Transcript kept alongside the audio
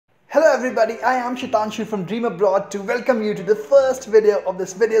Hello everybody, I am Shitanshu from Dream Abroad to welcome you to the first video of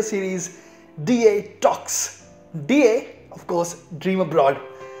this video series, DA Talks. DA, of course, Dream Abroad.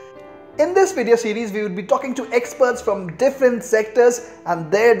 In this video series, we would be talking to experts from different sectors and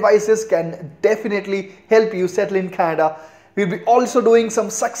their advices can definitely help you settle in Canada. We'll be also doing some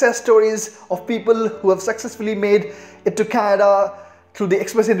success stories of people who have successfully made it to Canada through the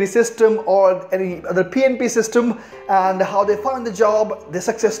express entry system or any other PNP system and how they found the job, their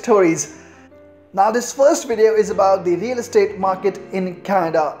success stories. Now this first video is about the real estate market in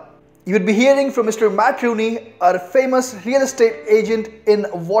Canada. You would be hearing from Mr. Matt Rooney, a famous real estate agent in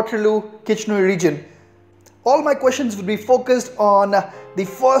Waterloo, Kitchener region. All my questions will be focused on the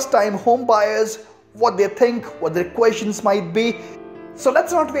first time home buyers, what they think, what their questions might be. So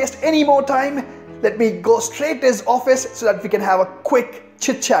let's not waste any more time. Let me go straight to his office so that we can have a quick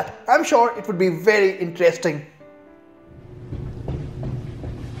chit chat. I'm sure it would be very interesting.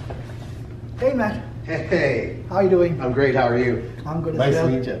 Hey Matt. Hey. How are you doing? I'm great. How are you? I'm good as well. well.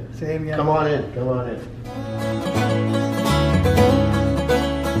 Nice to meet you. Same, yeah. Come on in. Come on in.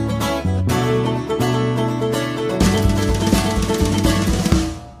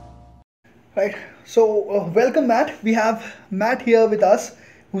 Right. So welcome Matt. We have Matt here with us,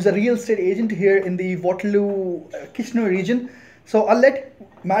 who's a real estate agent here in the Waterloo, Kitchener region. So I'll let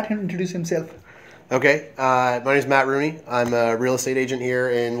Matt introduce himself. Okay. My name is Matt Rooney. I'm a real estate agent here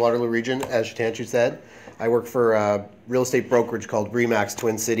in Waterloo region, as Shitanshu said. I work for a real estate brokerage called Remax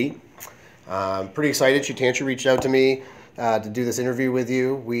Twin City. I'm pretty excited. Shitanshu reached out to me to do this interview with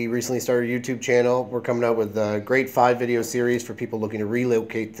you. We recently started a YouTube channel. We're coming out with a great 5-video series for people looking to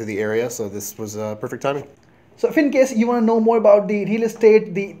relocate to the area. So this was perfect timing. So if in case you want to know more about the real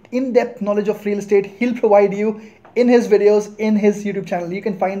estate, the in-depth knowledge of real estate, he'll provide you in his videos, in his YouTube channel. You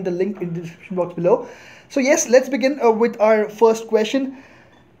can find the link in the description box below. So yes, let's begin with our first question.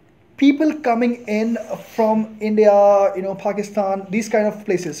 People coming in from India, Pakistan, these kind of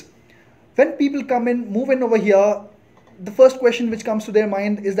places. When people come in, move in over here, the first question which comes to their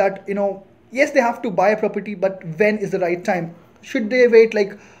mind is that, yes, they have to buy a property, but when is the right time? Should they wait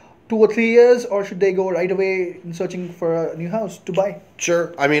like 2 or 3 years, or should they go right away in searching for a new house to buy?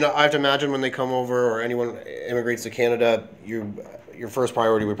 Sure. I mean, I have to imagine when they come over or anyone immigrates to Canada, your first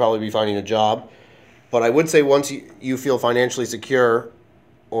priority would probably be finding a job. But I would say once you feel financially secure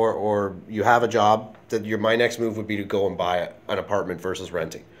or you have a job, that my next move would be to go and buy an apartment versus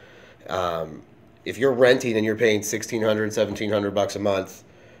renting. If you're renting and you're paying $1,600, $1,700 a month,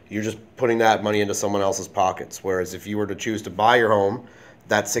 you're just putting that money into someone else's pockets. Whereas if you were to choose to buy your home,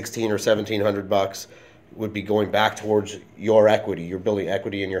 that $1,600 or $1,700 would be going back towards your equity. You're building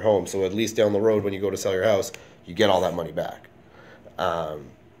equity in your home. So at least down the road when you go to sell your house, you get all that money back.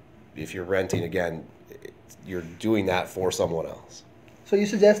 If you're renting, again, you're doing that for someone else. So you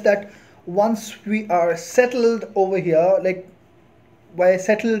suggest that once we are settled over here, like by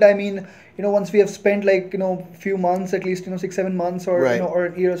settled I mean, once we have spent like, few months, at least, 6-7 months or, right. Or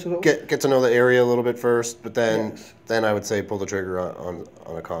a year or so. Get to know the area a little bit first, but then Yes. then I would say pull the trigger on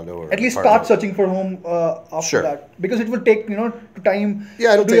a condo or at least apartment. start searching for home after Sure. that, because it will take time.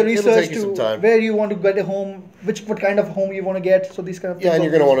 Yeah, to do your research take you some to time. where you want to get a home, what kind of home you want to get. So these kind of things. Yeah, and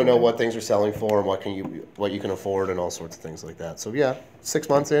you're going to want to know what things are selling for and what you can afford and all sorts of things like that. So yeah, 6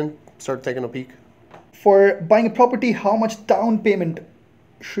 months in, start taking a peek. For buying a property, how much down payment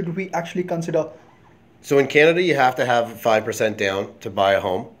should we actually consider? So in Canada, you have to have 5% down to buy a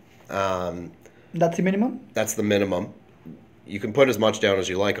home. That's the minimum? That's the minimum. You can put as much down as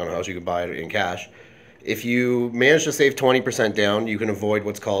you like on a house. You can buy it in cash. If you manage to save 20% down, you can avoid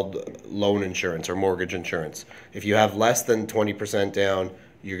what's called loan insurance or mortgage insurance. If you have less than 20% down,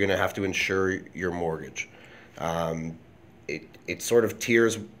 you're going to have to insure your mortgage. It sort of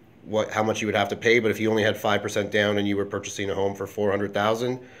tiers how much you would have to pay, but if you only had 5% down and you were purchasing a home for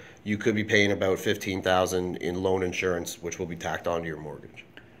 $400,000, you could be paying about $15,000 in loan insurance, which will be tacked onto your mortgage.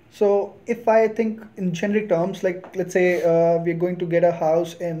 So if I think in generic terms, like let's say we're going to get a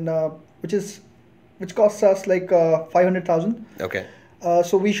house in which costs us like $500,000. Okay.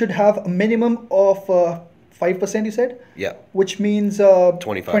 So we should have a minimum of 5%, you said? Yeah. Which means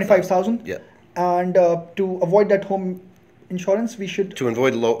 25,000. Yeah. And to avoid that home insurance, we should to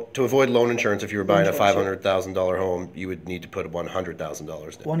avoid loan insurance. If you were buying a $500,000 home, you would need to put $100,000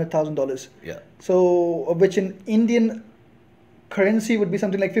 down. $100,000. Yeah. So which in Indian currency would be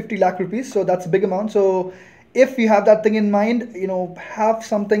something like 50 lakh rupees. So that's a big amount. So if you have that thing in mind, have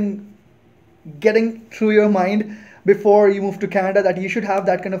something getting through your mind before you move to Canada that you should have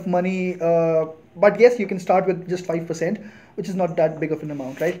that kind of money. But yes, you can start with just 5%, which is not that big of an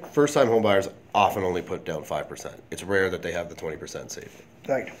amount, right? First-time home buyers often only put down 5%. It's rare that they have the 20% saved.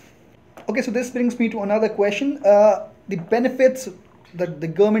 Right. Okay, so this brings me to another question. The benefits that the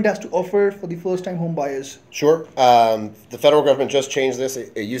government has to offer for the first-time home buyers. Sure. The federal government just changed this.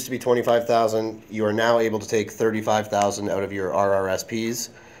 It used to be 25,000. You are now able to take 35,000 out of your RRSPs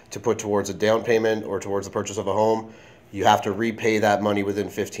to put towards a down payment or towards the purchase of a home. You have to repay that money within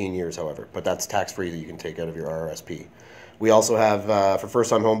 15 years, however, but that's tax-free that you can take out of your RRSP. We also have, for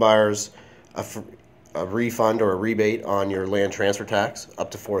first-time home buyers, a refund or a rebate on your land transfer tax up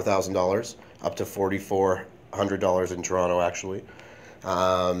to $4,000, up to $4,400 in Toronto, actually.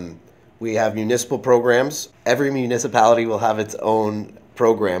 We have municipal programs. Every municipality will have its own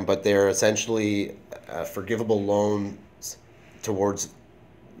program, but they're essentially forgivable loans towards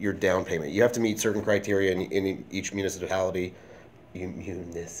your down payment. You have to meet certain criteria in each municipality, and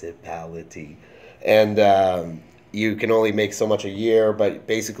you can only make so much a year, but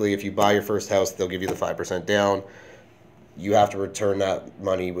basically if you buy your first house, they'll give you the 5% down. You have to return that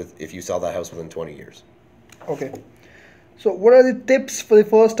money if you sell that house within 20 years. Okay. So what are the tips for the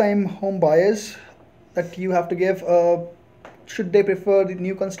first-time home buyers that you have to give? Should they prefer the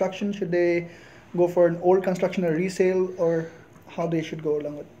new construction? Should they go for an old construction or resale, or how they should go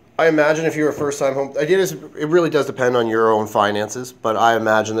along with? I imagine if you're a first-time home, it really does depend on your own finances, but I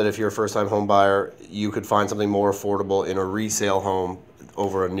imagine that if you're a first-time home buyer, you could find something more affordable in a resale home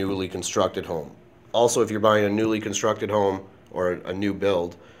over a newly constructed home. Also, if you're buying a newly constructed home or a new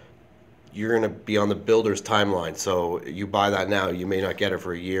build, you're going to be on the builder's timeline. So you buy that now, you may not get it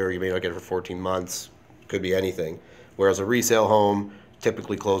for a year, you may not get it for 14 months, could be anything. Whereas a resale home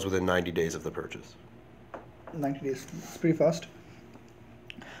typically close within 90 days of the purchase. 90 days, it's pretty fast.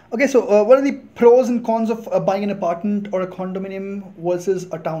 Okay, so what are the pros and cons of buying an apartment or a condominium versus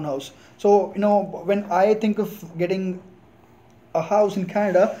a townhouse? So, when I think of getting a house in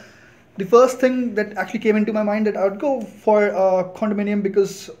Canada, the first thing that actually came into my mind that I would go for a condominium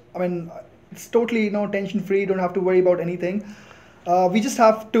because, it's totally, tension-free, don't have to worry about anything. We just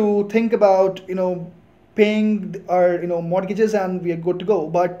have to think about, paying our, mortgages and we are good to go.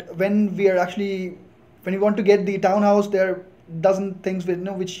 But when we want to get the townhouse, there are dozen things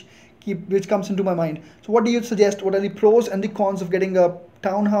which comes into my mind. So what do you suggest? What are the pros and the cons of getting a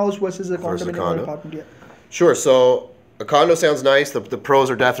townhouse versus a condominium or apartment? Yeah. Sure. So a condo sounds nice. The pros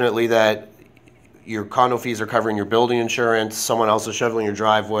are definitely that your condo fees are covering your building insurance, someone else is shoveling your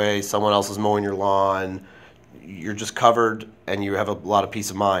driveway, someone else is mowing your lawn. You're just covered and you have a lot of peace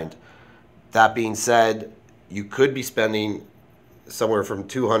of mind. That being said, you could be spending somewhere from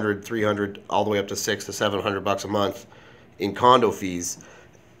 $200, $300, all the way up to $600 to $700 a month in condo fees.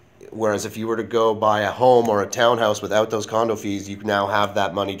 Whereas if you were to go buy a home or a townhouse without those condo fees, you now have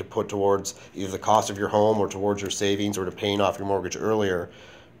that money to put towards either the cost of your home or towards your savings or to paying off your mortgage earlier.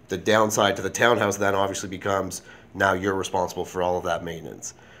 The downside to the townhouse then obviously becomes now you're responsible for all of that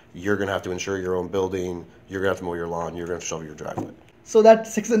maintenance. You're going to have to insure your own building, you're going to have to mow your lawn, you're going to have to shovel your driveway. So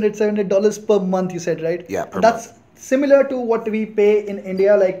that's $600, $700 per month, you said, right? Yeah, per That's month. Similar to what we pay in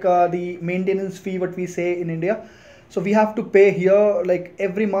India, like the maintenance fee, what we say in India. So we have to pay here like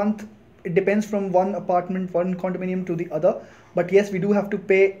every month. It depends from one apartment, one condominium to the other. But yes, we do have to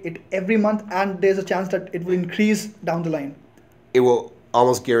pay it every month, and there's a chance that it will increase down the line. It will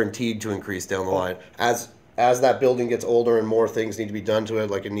almost guaranteed to increase down the line. As that building gets older and more things need to be done to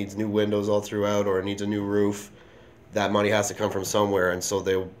it, like it needs new windows all throughout or it needs a new roof, that money has to come from somewhere, and so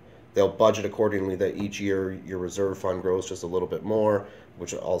they'll budget accordingly that each year your reserve fund grows just a little bit more,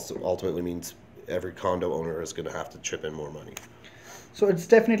 which also ultimately means every condo owner is going to have to chip in more money. So it's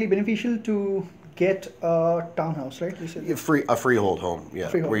definitely beneficial to get a townhouse, right? You said a freehold home,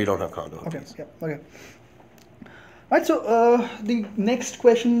 yeah, where you don't have condo fees. Yeah, okay. Right, so the next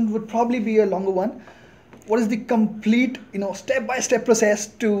question would probably be a longer one. What is the complete, step-by-step process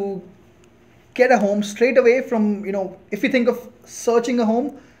to get a home straight away from, if you think of searching a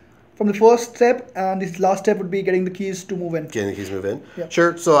home, from the first step, and this last step would be getting the keys to move in. Getting the keys to move in? Yeah.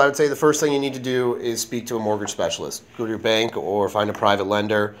 Sure. So I would say the first thing you need to do is speak to a mortgage specialist. Go to your bank or find a private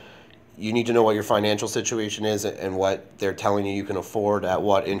lender. You need to know what your financial situation is and what they're telling you can afford at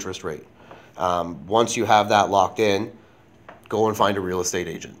what interest rate. Once you have that locked in, go and find a real estate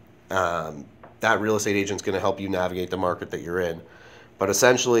agent. That real estate agent's going to help you navigate the market that you're in. But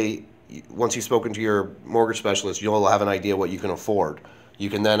essentially, once you've spoken to your mortgage specialist, you'll have an idea what you can afford. You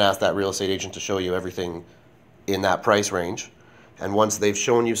can then ask that real estate agent to show you everything in that price range. And once they've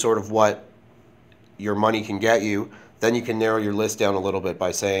shown you sort of what your money can get you, then you can narrow your list down a little bit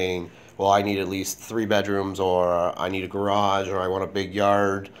by saying, well, I need at least 3 bedrooms, or I need a garage, or I want a big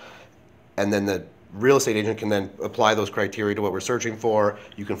yard. And then the real estate agent can then apply those criteria to what we're searching for.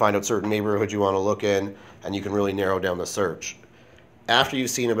 You can find out certain neighborhoods you want to look in, and you can really narrow down the search. After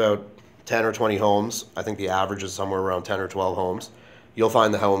you've seen about 10 or 20 homes. I think the average is somewhere around 10 or 12 homes. You'll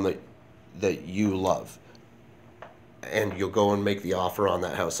find the home that you love, and you'll go and make the offer on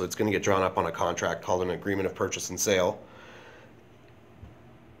that house. So it's going to get drawn up on a contract called an agreement of purchase and sale.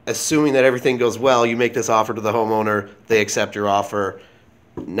 Assuming that everything goes well, you make this offer to the homeowner, they accept your offer.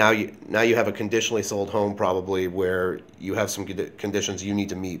 Now you have a conditionally sold home, probably, where you have some conditions you need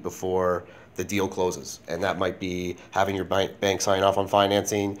to meet before the deal closes, and that might be having your bank sign off on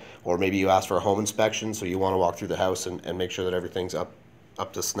financing, or maybe you ask for a home inspection, so you want to walk through the house and make sure that everything's up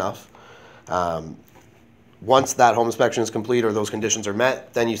to snuff. Once that home inspection is complete or those conditions are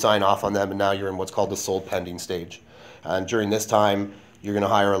met, then you sign off on them, and now you're in what's called the sold pending stage. And during this time, you're going to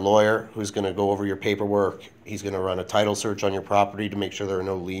hire a lawyer who's going to go over your paperwork. He's going to run a title search on your property to make sure there are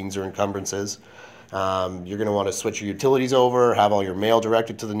no liens or encumbrances. You're going to want to switch your utilities over, have all your mail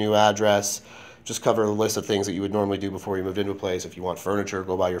directed to the new address, just cover a list of things that you would normally do before you moved into a place. If you want furniture,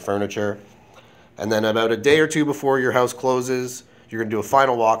 go buy your furniture. And then about a day or two before your house closes, you're going to do a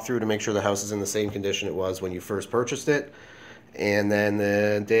final walkthrough to make sure the house is in the same condition it was when you first purchased it. And then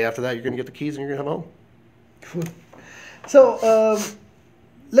the day after that, you're going to get the keys and you're going to have a home. So,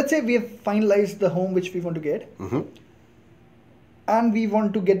 let's say we have finalized the home which we want to get. Mm-hmm. And we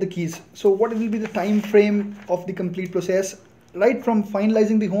want to get the keys. So what will be the time frame of the complete process, right from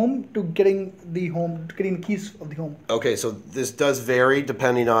finalizing the home to getting the keys of the home? Okay, so this does vary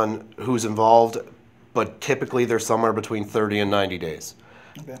depending on who's involved, but typically they're somewhere between 30 and 90 days.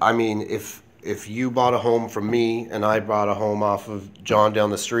 Okay. I mean, if you bought a home from me and I bought a home off of John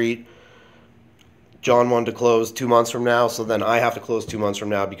down the street, John wanted to close 2 months from now, so then I have to close 2 months from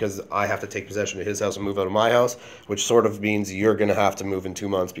now because I have to take possession of his house and move out of my house, which sort of means you're going to have to move in 2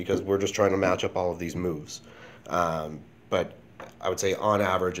 months because we're just trying to match up all of these moves. But I would say on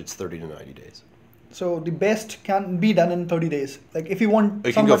average it's 30 to 90 days. So the best can be done in 30 days. Like if you want,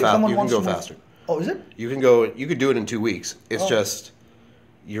 you can go faster. Oh, is it? You could do it in 2 weeks. It's just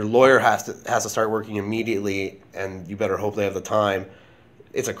your lawyer has to start working immediately, and you better hope they have the time.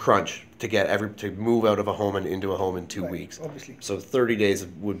 It's a crunch to move out of a home and into a home in 2 weeks. Obviously. So 30 days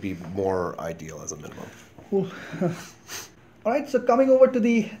would be more ideal as a minimum. Cool. All right, so coming over to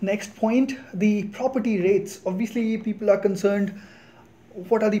the next point, the property rates. Obviously, people are concerned,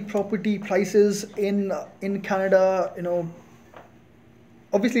 what are the property prices in Canada?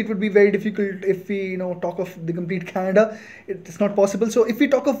 Obviously it would be very difficult if we talk of the complete Canada. It's not possible. So if we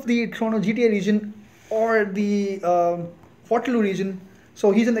talk of the Toronto GTA region or the Waterloo region,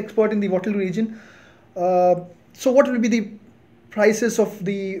 so he's an expert in the Waterloo region. So what will be the prices of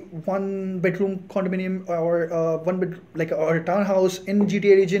the 1-bedroom condominium or or a townhouse in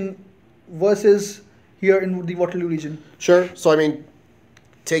GTA region versus here in the Waterloo region? Sure. So I mean,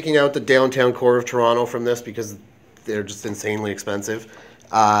 taking out the downtown core of Toronto from this because they're just insanely expensive.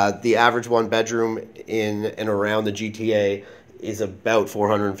 The average 1-bedroom in and around the GTA is about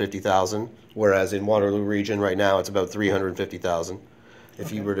 $450,000, whereas in Waterloo region right now it's about $350,000.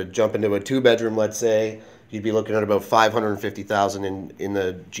 If you were to jump into a 2-bedroom, let's say, you'd be looking at about $550,000 in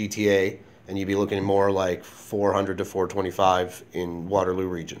the GTA, and you'd be looking more like $400 to $425 in Waterloo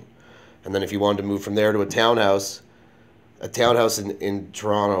region. And then if you wanted to move from there to a townhouse in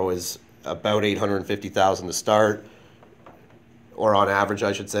Toronto is about $850,000 to start, or on average,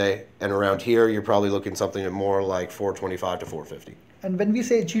 I should say. And around here, you're probably looking something at more like $425 to $450. And when we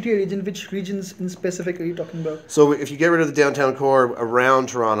say GTA region, which regions in specific are you talking about? So if you get rid of the downtown core, around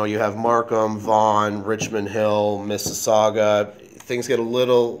Toronto, you have Markham, Vaughan, Richmond Hill, Mississauga. Things get a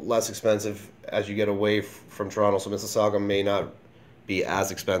little less expensive as you get away from Toronto. So Mississauga may not be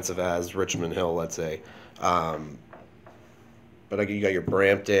as expensive as Richmond Hill, let's say. But you got your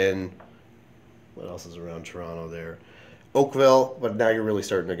Brampton. What else is around Toronto there? Oakville, but now you're really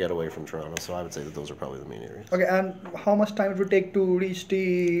starting to get away from Toronto, so I would say that those are probably the main areas. Okay, and how much time it would take to reach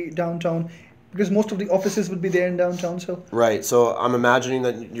the downtown? Because most of the offices would be there in downtown, so... Right, so I'm imagining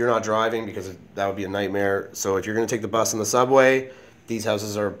that you're not driving because that would be a nightmare. So if you're going to take the bus and the subway, these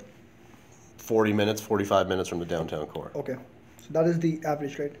houses are 40 minutes, 45 minutes from the downtown core. Okay, so that is the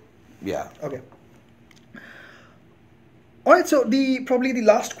average, right? Yeah. Okay. All right, so probably the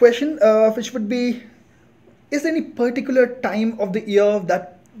last question, which would be, is there any particular time of the year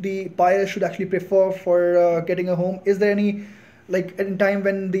that the buyer should actually prefer for getting a home? Is there any time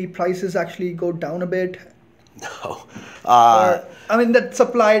when the prices actually go down a bit? No. That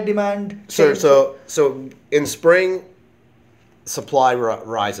supply demand. Sure. So in spring, supply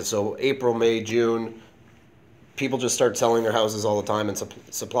rises. So April, May, June, people just start selling their houses all the time, and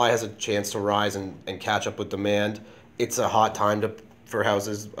supply has a chance to rise and catch up with demand. It's a hot time for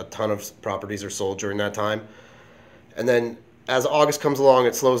houses. A ton of properties are sold during that time. And then as August comes along,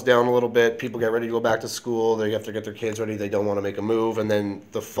 it slows down a little bit. People get ready to go back to school. They have to get their kids ready. They don't want to make a move. And then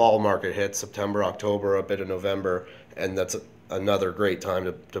the fall market hits, September, October, a bit of November. And that's another great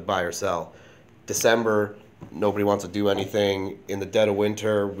time to buy or sell. December, nobody wants to do anything. In the dead of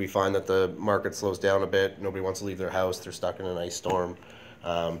winter, we find that the market slows down a bit. Nobody wants to leave their house. They're stuck in an ice storm.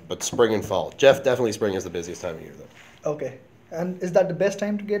 But spring and fall. Definitely spring is the busiest time of year, though. Okay. And is that the best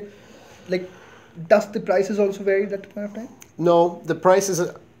time to get, like, does the prices also vary that point of time? No, the prices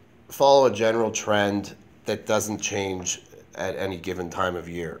follow a general trend that doesn't change at any given time of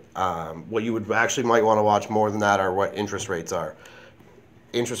year. What you would actually might want to watch more than that are what interest rates are.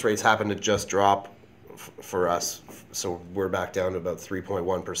 Interest rates happen to just drop for us, so we're back down to about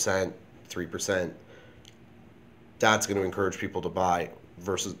 3.1%, 3%. That's going to encourage people to buy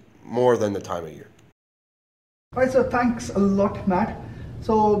versus more than the time of year. All right, so thanks a lot, Matt.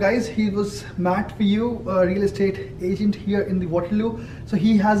 So guys, he was Matt for you, a real estate agent here in the Waterloo. So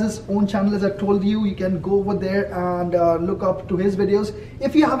he has his own channel, as I told you. You can go over there and look up to his videos.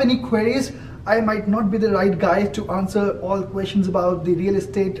 If you have any queries, I might not be the right guy to answer all questions about the real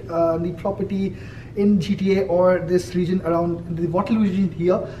estate, the property in GTA or this region around the Waterloo region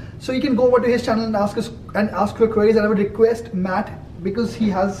here. So you can go over to his channel and ask your queries. And I would request Matt, because he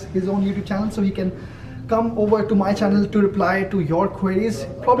has his own YouTube channel, so he can come over to my channel to reply to your queries.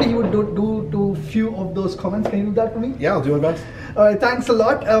 Probably he would do few of those comments. Can you do that for me? Yeah, I'll do my best. Alright, thanks a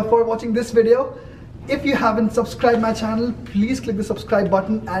lot for watching this video. If you haven't subscribed my channel, please click the subscribe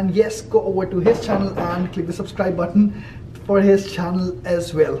button, and yes, go over to his channel and click the subscribe button for his channel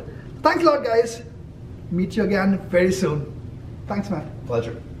as well. Thanks a lot, guys. Meet you again very soon. Thanks, man.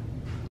 Pleasure.